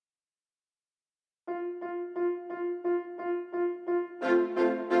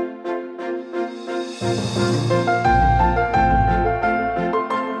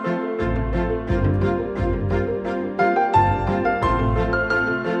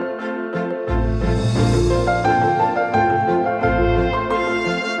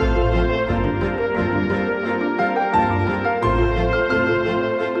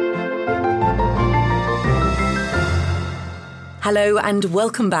Hello and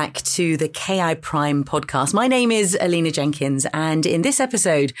welcome back to the KI Prime podcast. My name is Alina Jenkins, and in this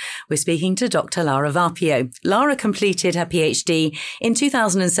episode, we're speaking to Dr. Lara Varpio. Lara completed her PhD in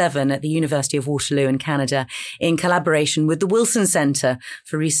 2007 at the University of Waterloo in Canada in collaboration with the Wilson Centre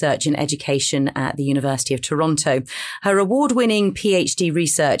for Research in Education at the University of Toronto. Her award-winning PhD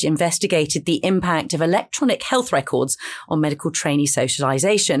research investigated the impact of electronic health records on medical trainee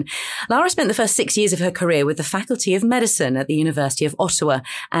socialisation. Lara spent the first 6 years of her career with the Faculty of Medicine at the University of Ottawa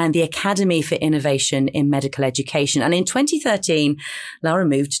and the Academy for Innovation in Medical Education. And in 2013, Lara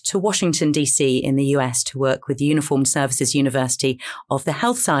moved to Washington, D.C. in the US to work with the Uniformed Services University of the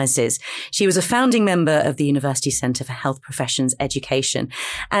Health Sciences. She was a founding member of the University Centre for Health Professions Education.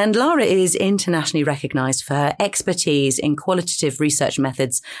 And Lara is internationally recognised for her expertise in qualitative research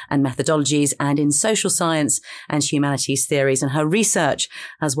methods and methodologies and in social science and humanities theories. And her research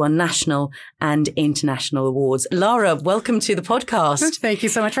has won national and international awards. Lara, welcome to the podcast. Thank you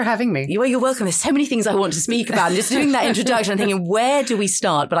so much for having me. Well, you're welcome. There's so many things I want to speak about. And just doing that introduction, I'm thinking, where do we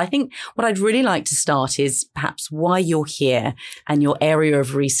start? But I think what I'd really like to start is perhaps why you're here and your area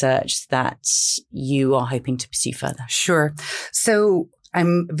of research that you are hoping to pursue further. Sure. So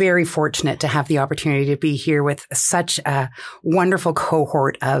I'm very fortunate to have the opportunity to be here with such a wonderful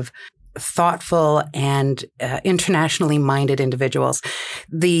cohort of thoughtful and internationally minded individuals.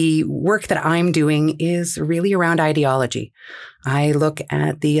 The work that I'm doing is really around ideology. I look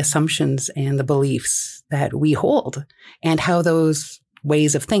at the assumptions and the beliefs that we hold and how those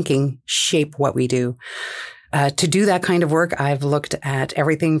ways of thinking shape what we do. To do that kind of work, I've looked at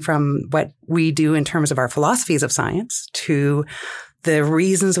everything from what we do in terms of our philosophies of science to the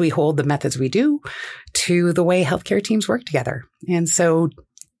reasons we hold the methods we do to the way healthcare teams work together. And so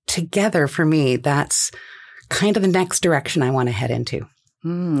together, for me, that's kind of the next direction I want to head into.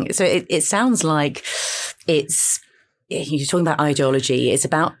 So it sounds like you're talking about ideology. It's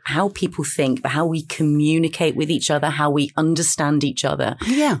about how people think, but how we communicate with each other, how we understand each other.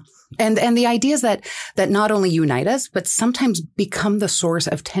 Yeah. And the ideas that not only unite us, but sometimes become the source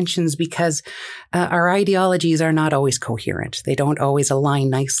of tensions because our ideologies are not always coherent. They don't always align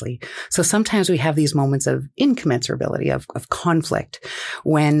nicely. So sometimes we have these moments of incommensurability, of conflict,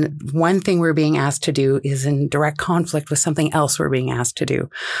 when one thing we're being asked to do is in direct conflict with something else we're being asked to do.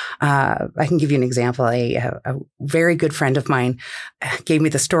 I can give you an example. A very good friend of mine gave me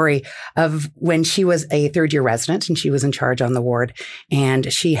the story of when she was a third-year resident and she was in charge on the ward,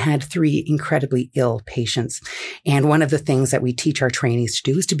 and she had 3 incredibly ill patients. And one of the things that we teach our trainees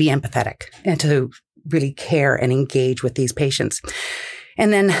to do is to be empathetic and to really care and engage with these patients.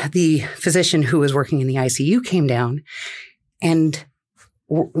 And then the physician who was working in the ICU came down and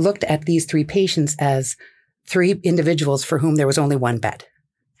looked at these 3 patients as 3 individuals for whom there was only 1 bed.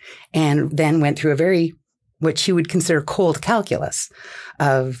 And then went through what she would consider cold calculus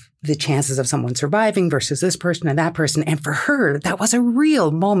of the chances of someone surviving versus this person and that person. And for her, that was a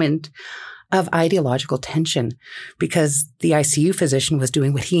real moment of ideological tension because the ICU physician was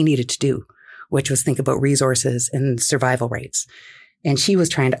doing what he needed to do, which was think about resources and survival rates. And she was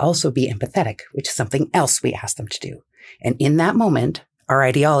trying to also be empathetic, which is something else we asked them to do. And in that moment, our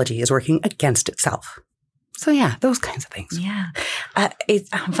ideology is working against itself. So yeah, those kinds of things. Yeah.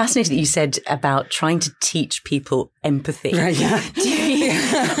 I'm fascinated that you said about trying to teach people empathy. Right, yeah.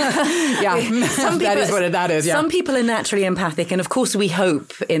 That is what that is. Yeah. Some people are naturally empathic. And of course, we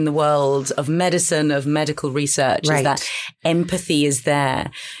hope in the world of medicine, of medical research, is that empathy is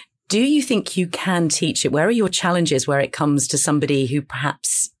there. Do you think you can teach it? Where are your challenges where it comes to somebody who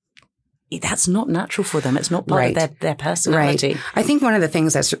perhaps that's not natural for them? It's not part of their personality. Right. I think one of the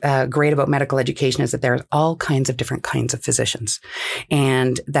things that's great about medical education is that there's all kinds of different kinds of physicians.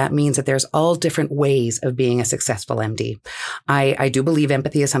 And that means that there's all different ways of being a successful MD. I do believe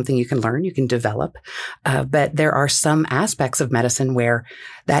empathy is something you can learn, you can develop. But there are some aspects of medicine where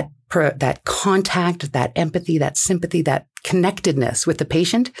that contact, that empathy, that sympathy, that connectedness with the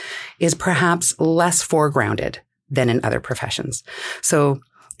patient is perhaps less foregrounded than in other professions. So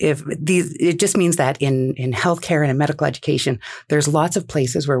it just means that in healthcare and in medical education, there's lots of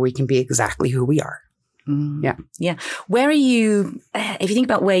places where we can be exactly who we are. Yeah. Yeah. Where are you, if you think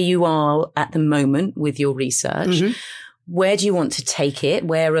about where you are at the moment with your research, where do you want to take it?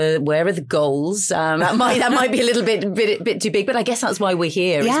 Where are the goals? That might be a little bit too big, but I guess that's why we're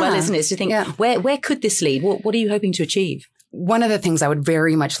here as well, isn't it? To think, where could this lead? What are you hoping to achieve? One of the things I would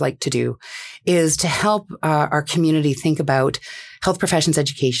very much like to do is to help our community think about health professions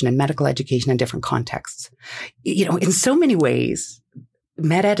education and medical education in different contexts. You know, in so many ways,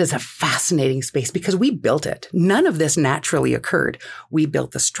 MedEd is a fascinating space because we built it. None of this naturally occurred. We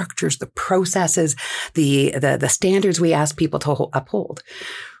built the structures, the processes, the standards we ask people to uphold.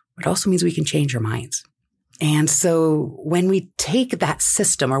 It also means we can change our minds. And so when we take that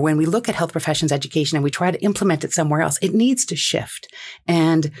system, or when we look at health professions education and we try to implement it somewhere else, it needs to shift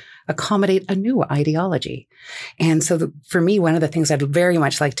and accommodate a new ideology. And so for me, one of the things I'd very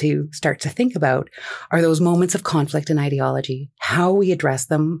much like to start to think about are those moments of conflict in ideology, how we address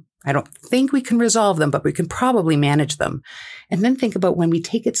them. I don't think we can resolve them, but we can probably manage them. And then think about when we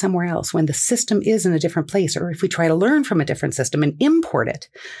take it somewhere else, when the system is in a different place, or if we try to learn from a different system and import it.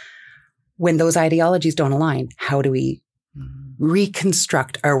 When those ideologies don't align, how do we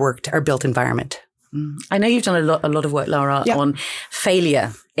reconstruct our built environment? I know you've done a lot of work, Lara, on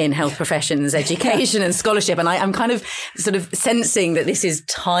failure in health professions, education and scholarship. And I'm kind of sort of sensing that this is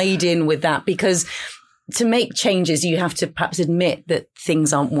tied in with that, because to make changes, you have to perhaps admit that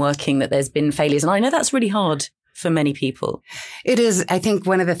things aren't working, that there's been failures. And I know that's really hard for many people. It is. I think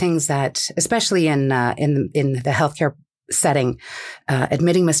one of the things that, especially in the healthcare setting,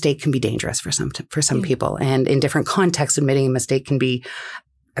 admitting mistake can be dangerous for some people. And in different contexts, admitting a mistake can be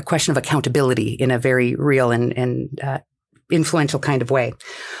a question of accountability in a very real and influential kind of way.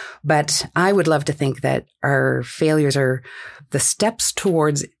 But I would love to think that our failures are the steps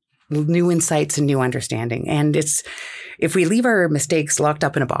towards new insights and new understanding. And if we leave our mistakes locked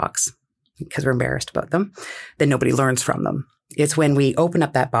up in a box because we're embarrassed about them, then nobody learns from them. It's when we open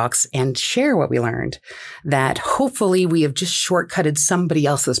up that box and share what we learned that hopefully we have just shortcutted somebody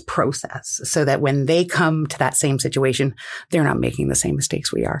else's process so that when they come to that same situation, they're not making the same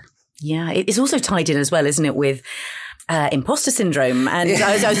mistakes we are. Yeah, it's also tied in as well, isn't it, with imposter syndrome. And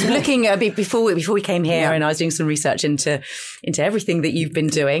I was looking a bit before we came here, and I was doing some research into everything that you've been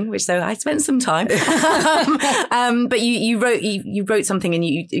doing, so I spent some time. But you wrote something, and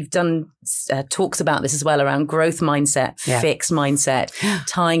you've done talks about this as well, around growth mindset, fixed mindset,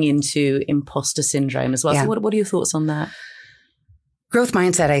 tying into imposter syndrome as well. So what are your thoughts on that? Growth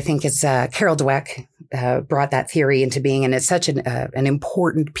mindset, I think, is Carol Dweck brought that theory into being, and it's such an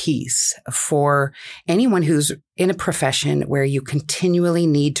important piece for anyone who's in a profession where you continually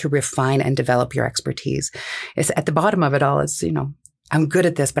need to refine and develop your expertise. It's at the bottom of it all. It's, I'm good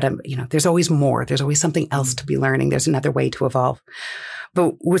at this, but there's always more. There's always something else to be learning. There's another way to evolve.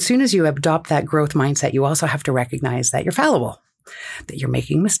 But as soon as you adopt that growth mindset, you also have to recognize that you're fallible, that you're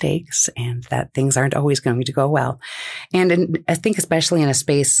making mistakes, and that things aren't always going to go well. And I think especially in a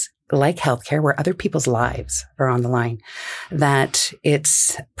space like healthcare, where other people's lives are on the line, that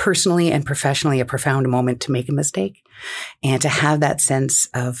it's personally and professionally a profound moment to make a mistake and to have that sense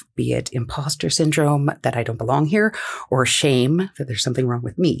of, be it imposter syndrome, that I don't belong here, or shame, that there's something wrong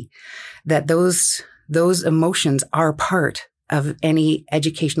with me, that those emotions are part of any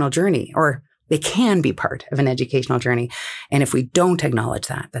educational journey, or they can be part of an educational journey. And if we don't acknowledge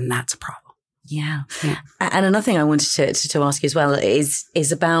that, then that's a problem. Yeah. And another thing I wanted to ask you as well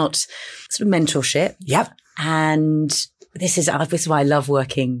is about sort of mentorship. Yep. And this is why I love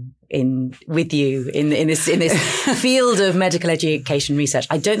working with you in this field of medical education research.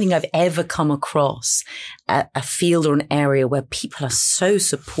 I don't think I've ever come across a field or an area where people are so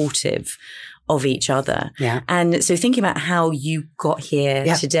supportive of each other. Yeah. And so thinking about how you got here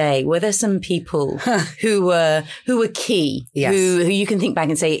today, were there some people who were key, who you can think back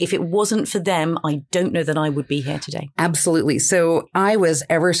and say, if it wasn't for them, I don't know that I would be here today? Absolutely. So I was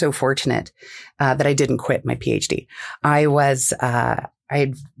ever so fortunate that I didn't quit my PhD. I was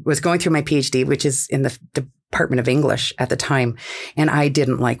going through my PhD, which is in the Department of English at the time, and I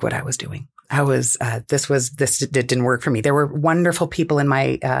didn't like what I was doing. This didn't work for me. There were wonderful people in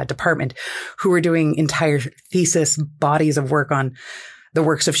my department who were doing entire thesis bodies of work on the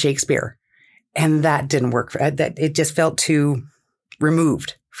works of Shakespeare. And that didn't work. That it just felt too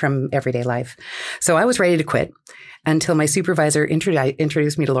removed from everyday life. So I was ready to quit until my supervisor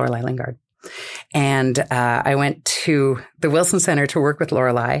introduced me to Lorelei Lingard. And I went to the Wilson Center to work with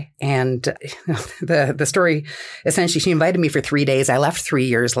Lorelei. And the story, essentially, she invited me for 3 days. I left 3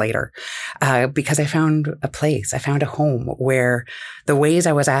 years later because I found a place. I found a home where the ways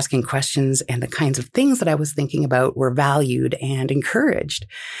I was asking questions and the kinds of things that I was thinking about were valued and encouraged.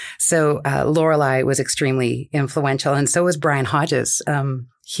 So Lorelei was extremely influential. And so was Brian Hodges.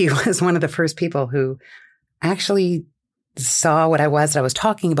 He was one of the first people who actually saw what I was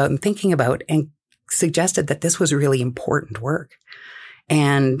talking about and thinking about, and suggested that this was really important work.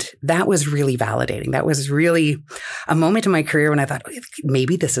 And that was really validating. That was really a moment in my career when I thought,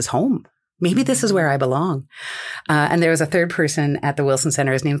 maybe this is home. Maybe this is where I belong. And there was a third person at the Wilson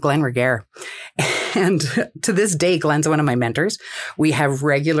Center. His name is Glenn Regehr. And to this day, Glenn's one of my mentors. We have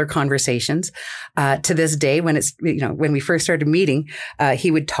regular conversations. To this day, when we first started meeting,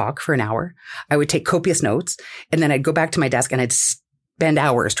 he would talk for an hour. I would take copious notes, and then I'd go back to my desk and I'd spend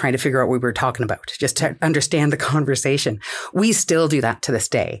hours trying to figure out what we were talking about, just to understand the conversation. We still do that to this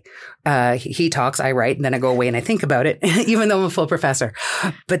day. He talks, I write, and then I go away and I think about it, even though I'm a full professor.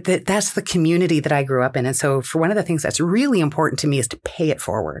 But that's the community that I grew up in. And so for one of the things that's really important to me is to pay it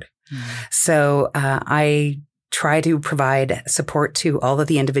forward. So I try to provide support to all of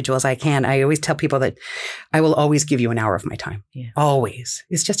the individuals I can. I always tell people that I will always give you an hour of my time. Yeah. Always.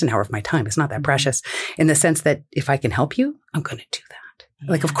 It's just an hour of my time. It's not that precious, in the sense that if I can help you, I'm going to do that.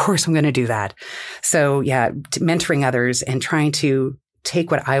 Yeah. Like, of course I'm going to do that. So yeah, mentoring others and trying to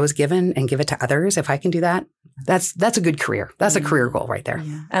take what I was given and give it to others. If I can do that, that's a good career. That's a career goal right there.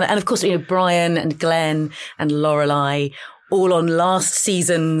 Yeah. And of course, Brian and Glenn and Lorelei, all on last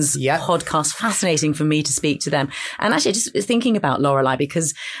season's podcast. Fascinating for me to speak to them. And actually just thinking about Lorelei,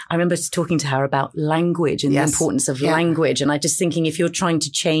 because I remember talking to her about language and the importance of language. And I just thinking, if you're trying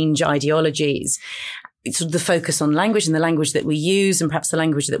to change ideologies, it's sort of the focus on language and the language that we use, and perhaps the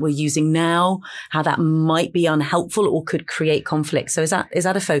language that we're using now, how that might be unhelpful or could create conflict. So is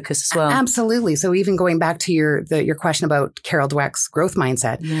that a focus as well? Absolutely. So even going back to your question about Carol Dweck's growth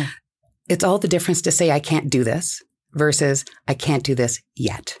mindset, it's all the difference to say, I can't do this versus I can't do this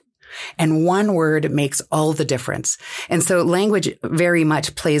yet. And one word makes all the difference. And so language very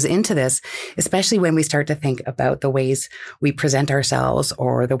much plays into this, especially when we start to think about the ways we present ourselves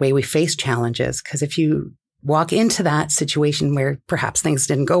or the way we face challenges. Because if you walk into that situation where perhaps things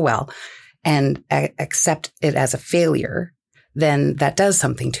didn't go well and accept it as a failure, then that does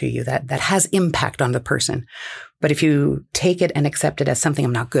something to you that has impact on the person. But if you take it and accept it as something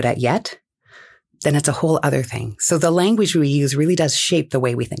I'm not good at yet, then it's a whole other thing. So the language we use really does shape the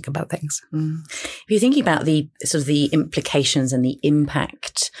way we think about things. If you're thinking about the sort of the implications and the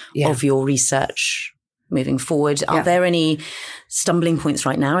impact of your research moving forward, are there any stumbling points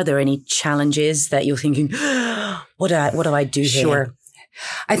right now? Are there any challenges that you're thinking, what do I do here? Sure.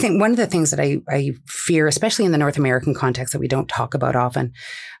 I think one of the things that I fear, especially in the North American context that we don't talk about often,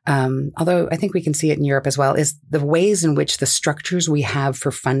 although I think we can see it in Europe as well, is the ways in which the structures we have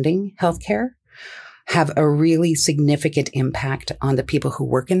for funding healthcare have a really significant impact on the people who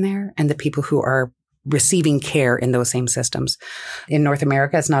work in there and the people who are receiving care in those same systems. In North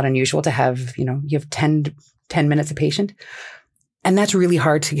America, it's not unusual to have, you have 10 minutes a patient. And that's really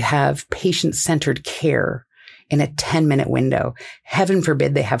hard to have patient-centered care in a 10-minute window. Heaven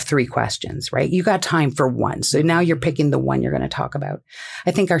forbid they have 3 questions, right? You got time for one. So now you're picking the one you're going to talk about.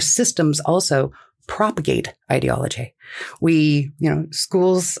 I think our systems also propagate ideology.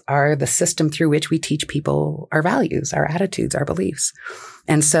 Schools are the system through which we teach people our values, our attitudes, our beliefs.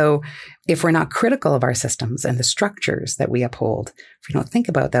 And so if we're not critical of our systems and the structures that we uphold, if we don't think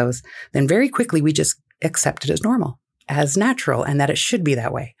about those, then very quickly we just accept it as normal, as natural, and that it should be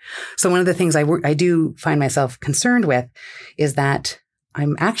that way. So one of the things I do find myself concerned with is that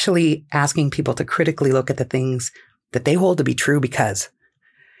I'm actually asking people to critically look at the things that they hold to be true because.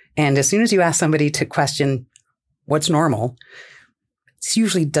 And as soon as you ask somebody to question what's normal, it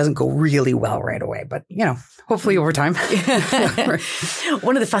usually doesn't go really well right away. But, hopefully over time.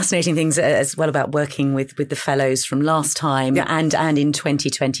 One of the fascinating things as well about working with the fellows from last time and in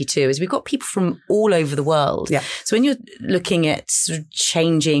 2022 is we've got people from all over the world. Yeah. So when you're looking at sort of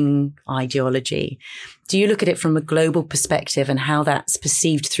changing ideology, do you look at it from a global perspective and how that's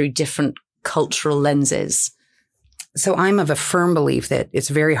perceived through different cultural lenses? So I'm of a firm belief that it's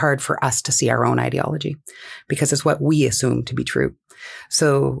very hard for us to see our own ideology because it's what we assume to be true.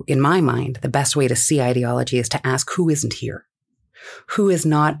 So in my mind, the best way to see ideology is to ask who isn't here, who is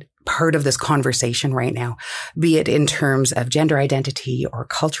not part of this conversation right now, be it in terms of gender identity or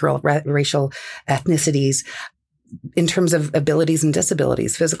cultural, racial ethnicities, in terms of abilities and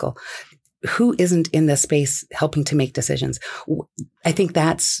disabilities, physical. Who isn't in this space helping to make decisions? I think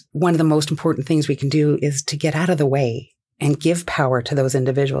that's one of the most important things we can do is to get out of the way and give power to those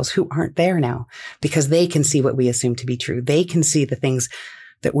individuals who aren't there now because they can see what we assume to be true. They can see the things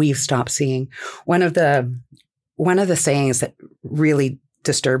that we've stopped seeing. One of the sayings that really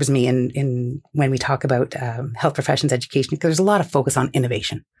disturbs me in when we talk about health professions education, because there's a lot of focus on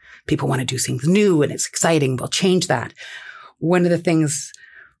innovation. People want to do things new and it's exciting. We'll change that. One of the things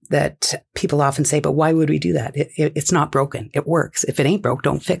that people often say, but why would we do that? It's not broken. It works. If it ain't broke,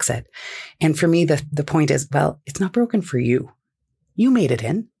 don't fix it. And for me, the point is, well, it's not broken for you. You made it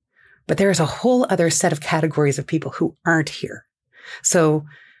in, but there is a whole other set of categories of people who aren't here. So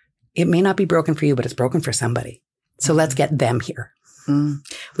it may not be broken for you, but it's broken for somebody. So let's get them here.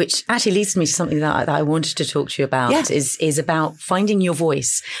 Which actually leads me to something that I wanted to talk to you about is about finding your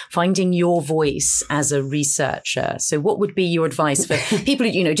voice as a researcher. So what would be your advice for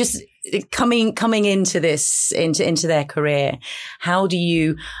people, just coming into this, into their career? How do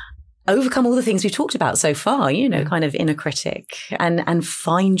you overcome all the things we've talked about so far, kind of inner critic and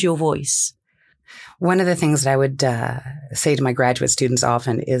find your voice? One of the things that I would say to my graduate students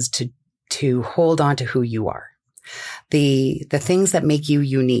often is to hold on to who you are. The things that make you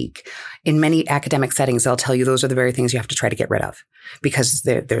unique. In many academic settings, they'll tell you those are the very things you have to try to get rid of, because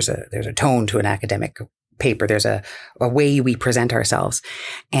there's a tone to an academic paper. There's a way we present ourselves.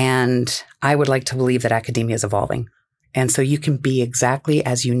 And I would like to believe that academia is evolving. And so you can be exactly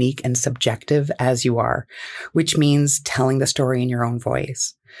as unique and subjective as you are, which means telling the story in your own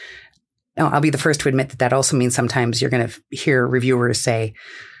voice. Now, I'll be the first to admit that also means sometimes you're going to hear reviewers say,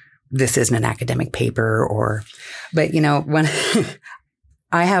 this isn't an academic paper, but when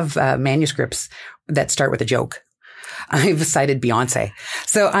I have manuscripts that start with a joke, I've cited Beyonce.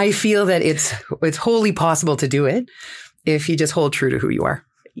 So I feel that it's wholly possible to do it if you just hold true to who you are.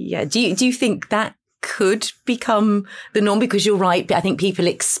 Yeah. Do you think that could become the norm? Because you're right. I think people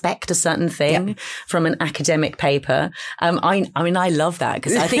expect a certain thing from an academic paper. I mean, I love that,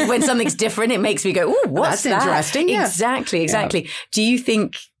 because I think when something's different, it makes me go, "Oh, what's that?" Interesting. Yeah. Exactly. Yeah. Do you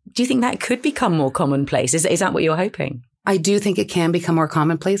think that could become more commonplace? Is that what you're hoping? I do think it can become more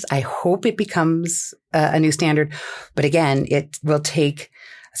commonplace. I hope it becomes a new standard. But again, it will take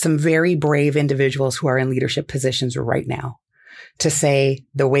some very brave individuals who are in leadership positions right now to say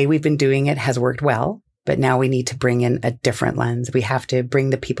the way we've been doing it has worked well, but now we need to bring in a different lens. We have to bring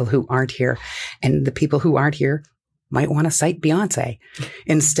the people who aren't here, and the people who aren't here might want to cite Beyonce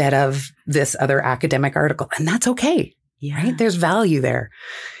instead of this other academic article. And that's okay. Yeah. Right? There's value there.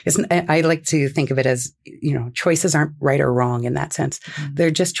 I like to think of it as, choices aren't right or wrong in that sense. They're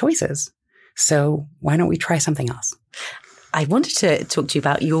just choices. So why don't we try something else? I wanted to talk to you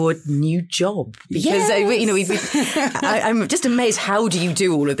about your new job, because I'm just amazed. How do you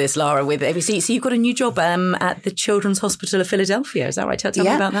do all of this, Lara? So you've got a new job at the Children's Hospital of Philadelphia. Is that right? Tell me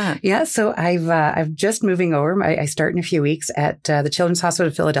about that. Yeah. So I've just moving over. I start in a few weeks at the Children's Hospital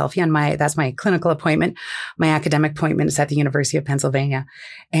of Philadelphia, and that's my clinical appointment. My academic appointment is at the University of Pennsylvania,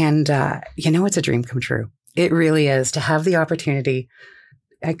 and it's a dream come true. It really is to have the opportunity.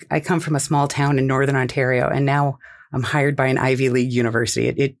 I come from a small town in Northern Ontario, and now I'm hired by an Ivy League university.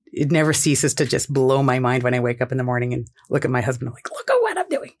 It never ceases to just blow my mind when I wake up in the morning and look at my husband. I'm like, look at what I'm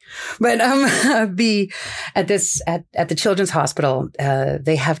doing. But at the Children's Hospital,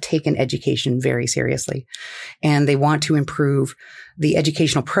 they have taken education very seriously, and they want to improve the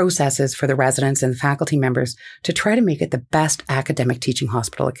educational processes for the residents and the faculty members to try to make it the best academic teaching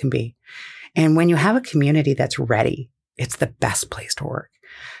hospital it can be. And when you have a community that's ready, it's the best place to work,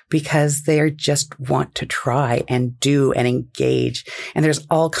 because they just want to try and do and engage. And there's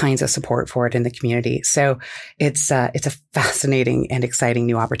all kinds of support for it in the community. So it's a fascinating and exciting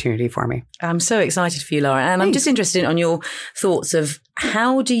new opportunity for me. I'm so excited for you, Lara. And I'm just interested on your thoughts of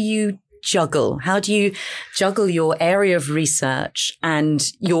how do you juggle your area of research and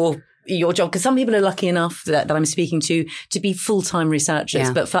your job? Because some people are lucky enough that I'm speaking to be full-time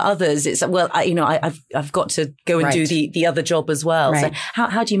researchers, but for others, it's I've got to go and do the other job as well. Right. So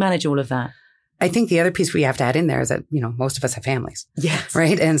how do you manage all of that? I think the other piece we have to add in there is that most of us have families, yes,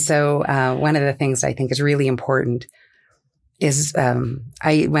 right? And so one of the things I think is really important is when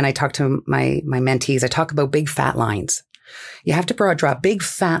I talk to my mentees, I talk about big fat lines. You have to draw big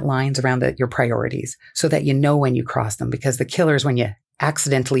fat lines around your priorities so that you know when you cross them, because the killer is when you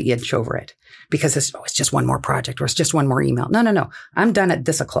accidentally inch over it because it's just one more project or it's just one more email. No. I'm done at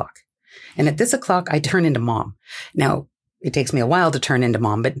this o'clock. And at this o'clock, I turn into mom. Now, it takes me a while to turn into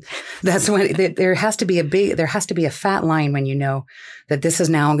mom, but that's when there has to be a fat line when you know that this is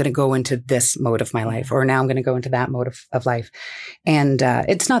now I'm going to go into this mode of my life, or now I'm going to go into that mode of life. And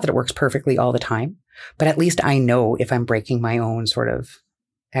it's not that it works perfectly all the time, but at least I know if I'm breaking my own sort of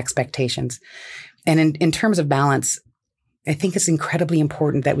expectations. And in terms of balance, I think it's incredibly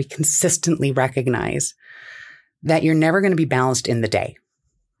important that we consistently recognize that you're never going to be balanced in the day,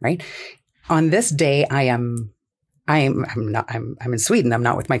 right? On this day, I'm in Sweden. I'm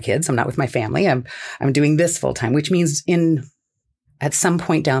not with my kids. I'm not with my family. I'm doing this full time, which means at some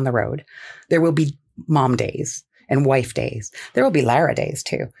point down the road, there will be mom days and wife days. There will be Lara days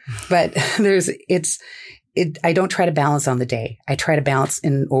too, but I don't try to balance on the day. I try to balance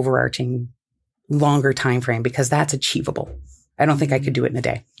in an overarching longer time frame, because that's achievable. I don't think I could do it in a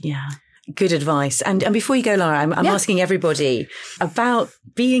day. Yeah. Good advice. And before you go, Lara, I'm asking everybody about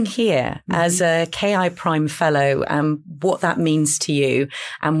being here as a KI Prime Fellow and what that means to you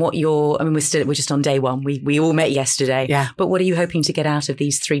and what we're just on day one. We all met yesterday. Yeah. But what are you hoping to get out of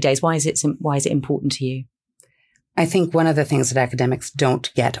these 3 days? Why is it important to you? I think one of the things that academics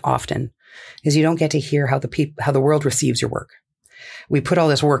don't get often is you don't get to hear how the world receives your work. We put all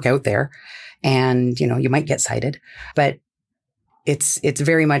this work out there and, you might get cited, but it's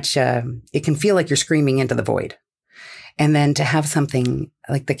very much, it can feel like you're screaming into the void. And then to have something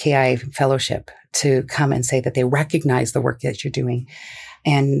like the KI Fellowship to come and say that they recognize the work that you're doing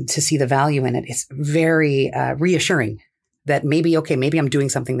and to see the value in it, it's very reassuring that maybe I'm doing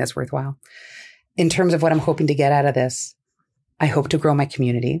something that's worthwhile. In terms of what I'm hoping to get out of this, I hope to grow my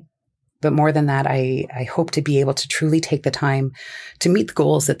community. But more than that, I hope to be able to truly take the time to meet the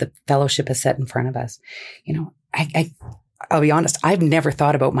goals that the fellowship has set in front of us. I'll be honest, I've never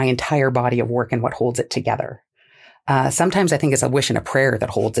thought about my entire body of work and what holds it together. Sometimes I think it's a wish and a prayer that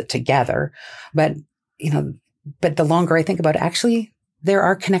holds it together. But the longer I think about it, actually, there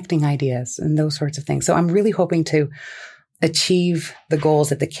are connecting ideas and those sorts of things. So I'm really hoping to achieve the goals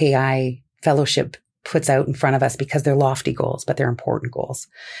that the KI Fellowship puts out in front of us because they're lofty goals, but they're important goals.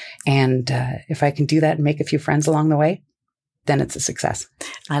 And if I can do that and make a few friends along the way, then it's a success.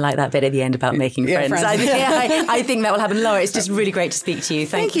 I like that bit at the end about making friends. I think that will happen. Laura, it's just really great to speak to you.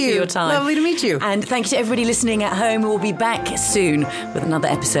 Thank you for your time. Lovely to meet you. And thank you to everybody listening at home. We'll be back soon with another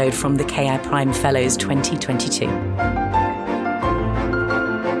episode from the KI Prime Fellows 2022.